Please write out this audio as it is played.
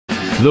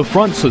The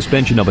front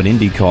suspension of an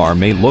Indy car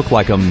may look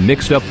like a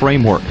mixed-up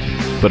framework,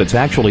 but it's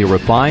actually a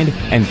refined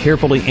and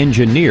carefully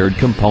engineered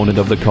component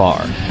of the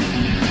car.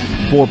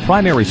 For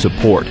primary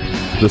support,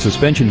 the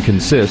suspension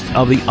consists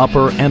of the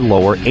upper and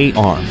lower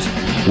A-arms,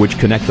 which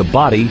connect the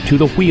body to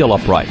the wheel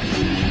upright.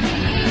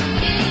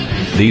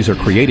 These are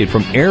created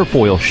from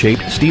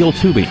airfoil-shaped steel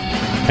tubing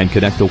and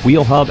connect the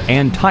wheel hub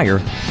and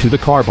tire to the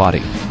car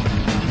body.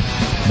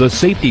 The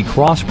safety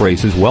cross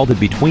braces welded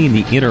between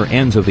the inner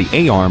ends of the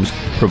A-arms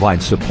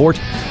provide support,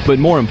 but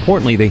more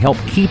importantly, they help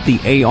keep the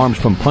A-arms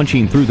from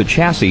punching through the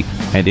chassis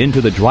and into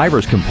the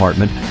driver's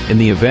compartment in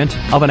the event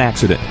of an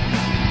accident.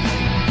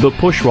 The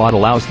push rod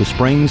allows the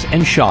springs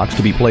and shocks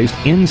to be placed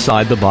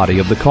inside the body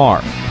of the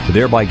car,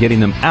 thereby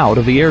getting them out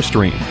of the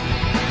airstream.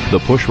 The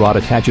push rod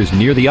attaches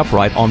near the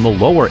upright on the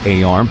lower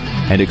A-arm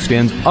and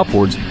extends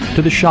upwards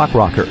to the shock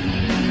rocker.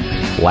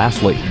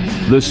 Lastly,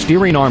 the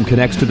steering arm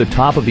connects to the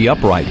top of the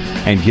upright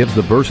and gives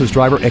the Versus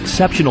driver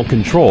exceptional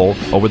control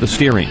over the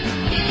steering.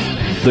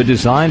 The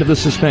design of the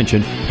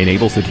suspension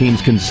enables the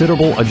team's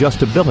considerable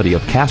adjustability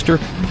of caster,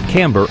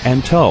 camber,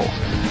 and toe,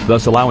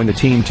 thus allowing the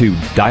team to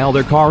dial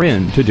their car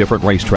in to different racetracks.